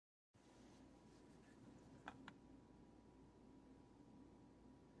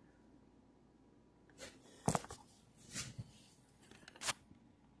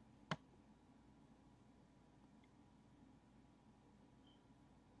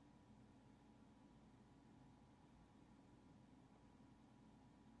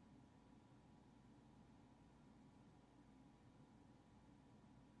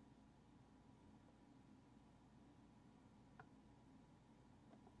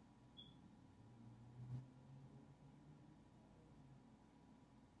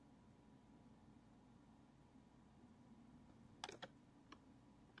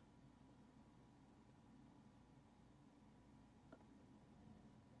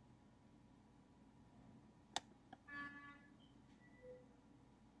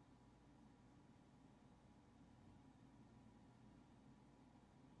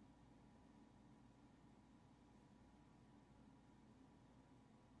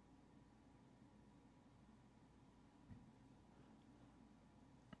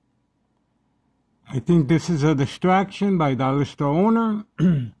I think this is a distraction by dollar store owner,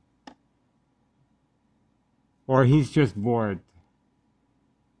 or he's just bored.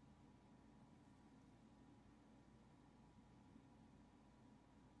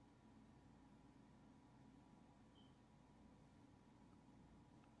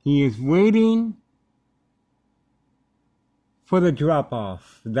 He is waiting for the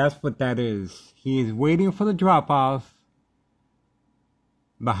drop-off. That's what that is. He is waiting for the drop-off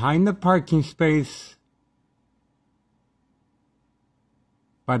behind the parking space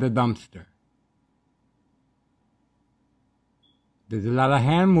by the dumpster. There's a lot of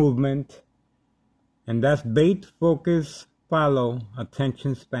hand movement, and that's bait, focus, follow,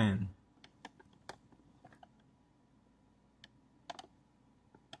 attention span.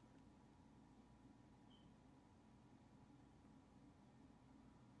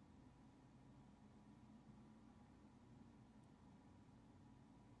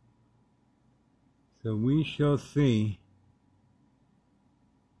 So we shall see.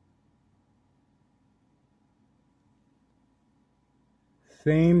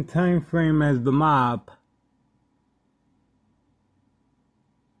 Same time frame as the mob.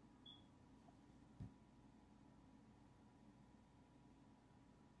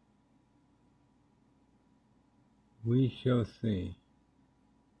 We shall see.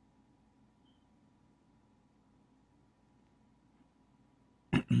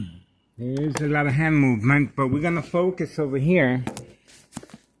 There's a lot of hand movement, but we're gonna focus over here.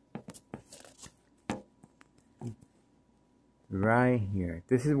 Right here.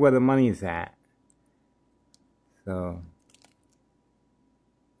 This is where the money is at. So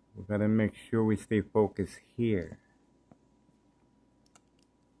we gotta make sure we stay focused here.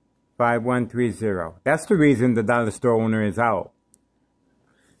 5130. That's the reason the dollar store owner is out.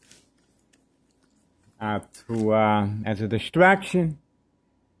 As a distraction.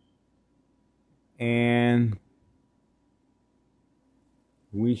 And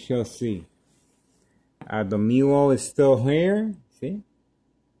we shall see. The mule is still here. See?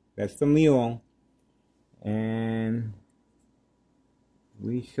 That's the mule. And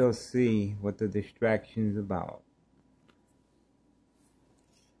we shall see what the distraction is about.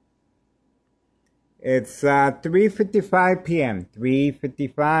 It's 3:55 p.m.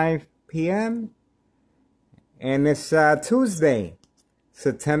 3:55 p.m. And it's Tuesday,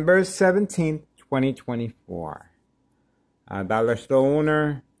 September 17th, 2024. Dollar store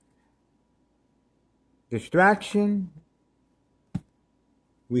owner. Distraction.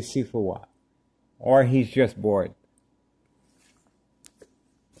 We see for what? Or he's just bored.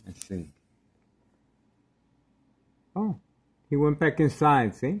 Let's see. Oh, he went back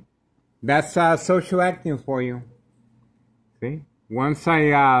inside, see? That's social acting for you. See? Once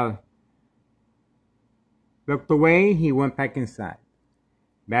I looked away, he went back inside.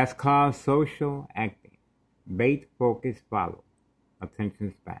 That's called social acting. Bait, focus, follow.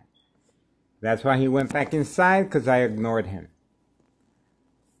 Attention span. That's why he went back inside, because I ignored him.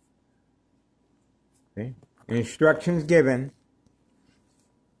 Okay. Instructions given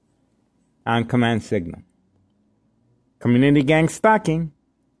on command signal. Community gang stalking.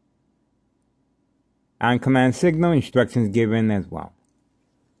 On command signal, instructions given as well.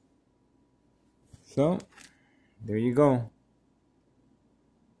 So, there you go.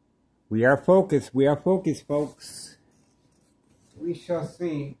 We are focused, folks. We shall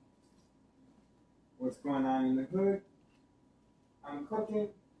see what's going on in the hood. I'm cooking.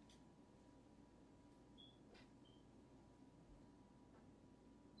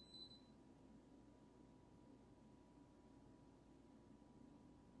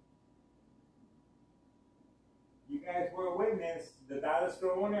 You guys were a witness. The dollar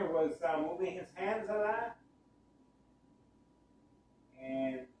store owner was moving his hands a lot.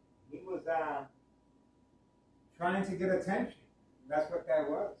 And he was trying to get attention. That's what that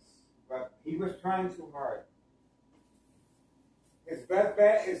was. But he was trying too hard. His best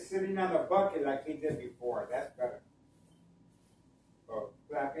bet is sitting on the bucket like he did before. That's better. But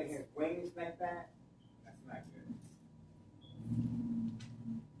flapping his wings like that, that's not good.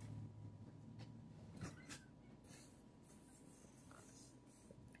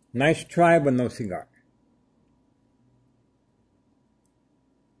 Nice try, but no cigar.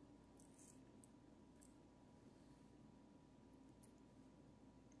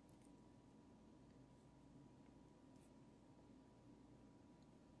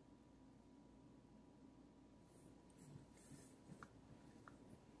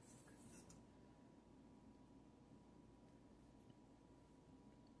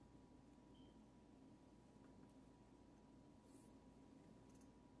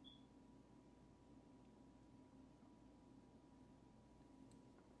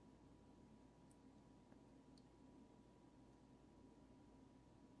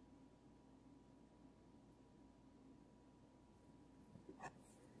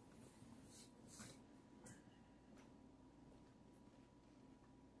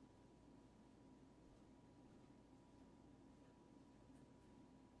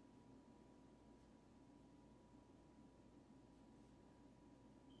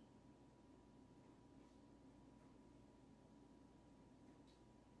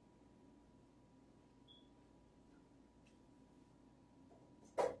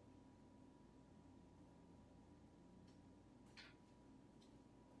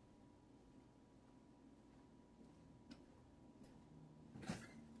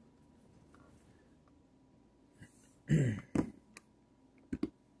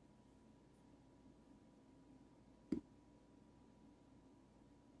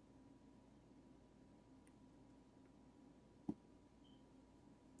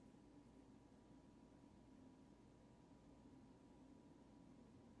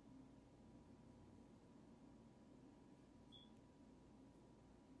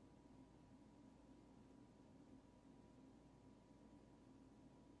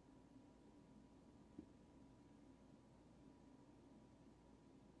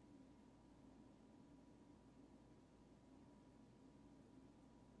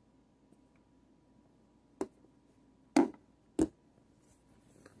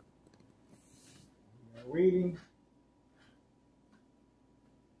 Waiting.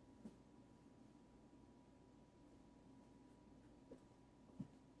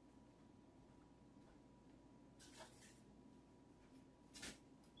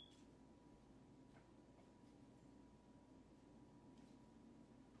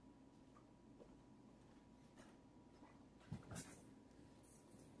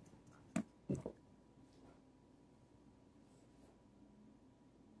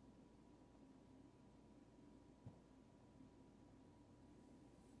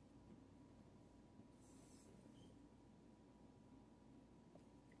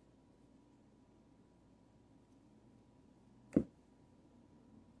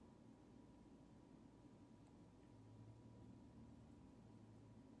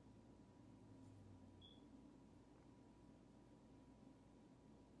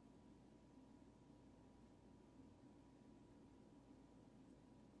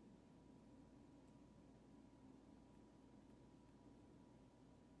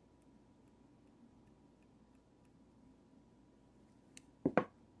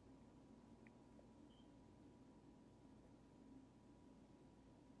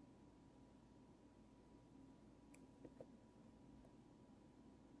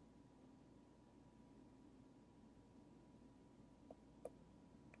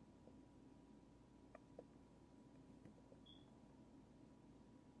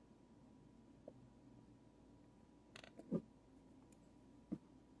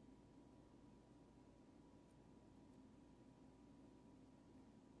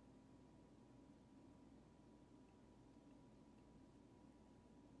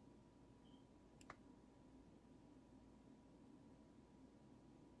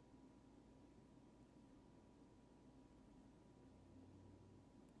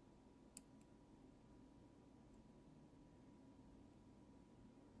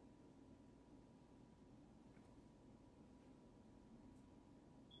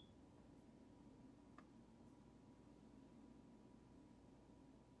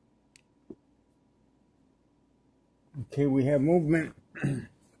 Okay, we have movement.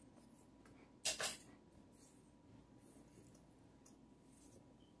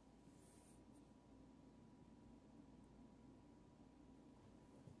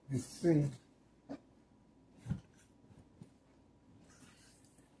 Let's see.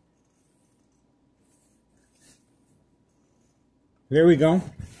 There we go.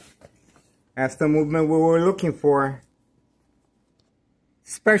 That's the movement we were looking for.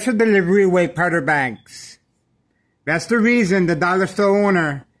 Special delivery weight powder bags. That's the reason the dollar store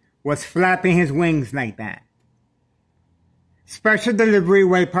owner was flapping his wings like that. Special delivery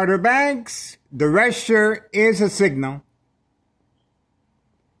weight powder bags. The red shirt is a signal.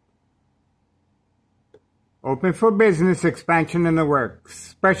 Open for business, expansion in the works.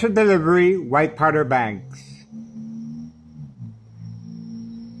 Special delivery white powder bags.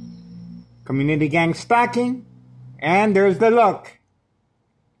 Community gang stocking. And there's the look.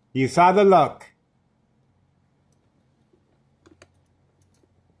 You saw the look.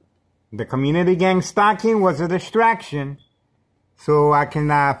 The community gang stocking was a distraction, so I can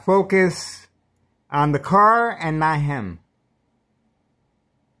focus on the car and not him.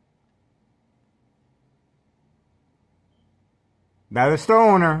 That is the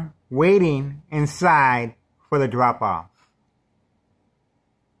owner waiting inside for the drop-off.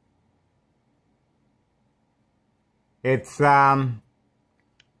 It's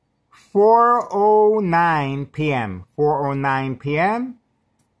 4:09 p.m. 4:09 p.m.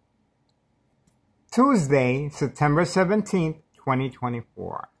 Tuesday, September 17th,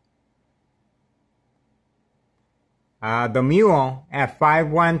 2024. The Mule at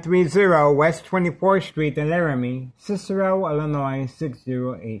 5130 West 24th Street in Laramie, Cicero, Illinois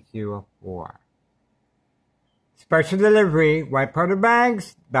 60804. Special delivery, white powder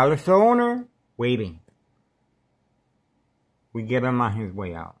bags, dollar store owner, waiting. We get him on his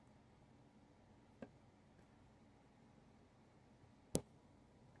way out.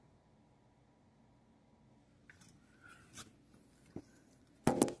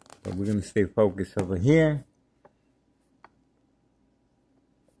 But we're going to stay focused over here.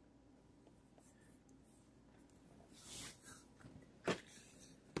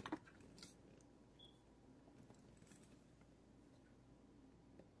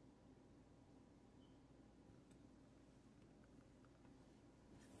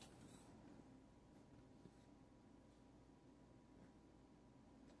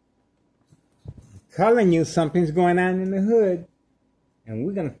 Telling you something's going on in the hood, and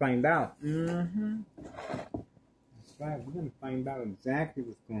we're gonna find out. That's right. We're gonna find out exactly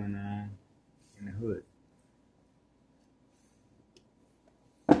what's going on in the hood.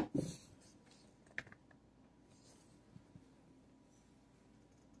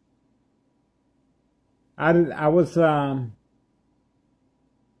 I was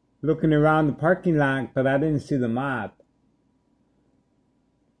looking around the parking lot, but I didn't see the mob.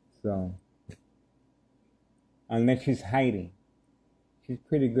 So. Unless she's hiding. She's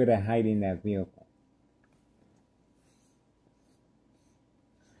pretty good at hiding that vehicle.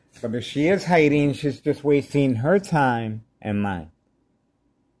 But if she is hiding, she's just wasting her time and mine.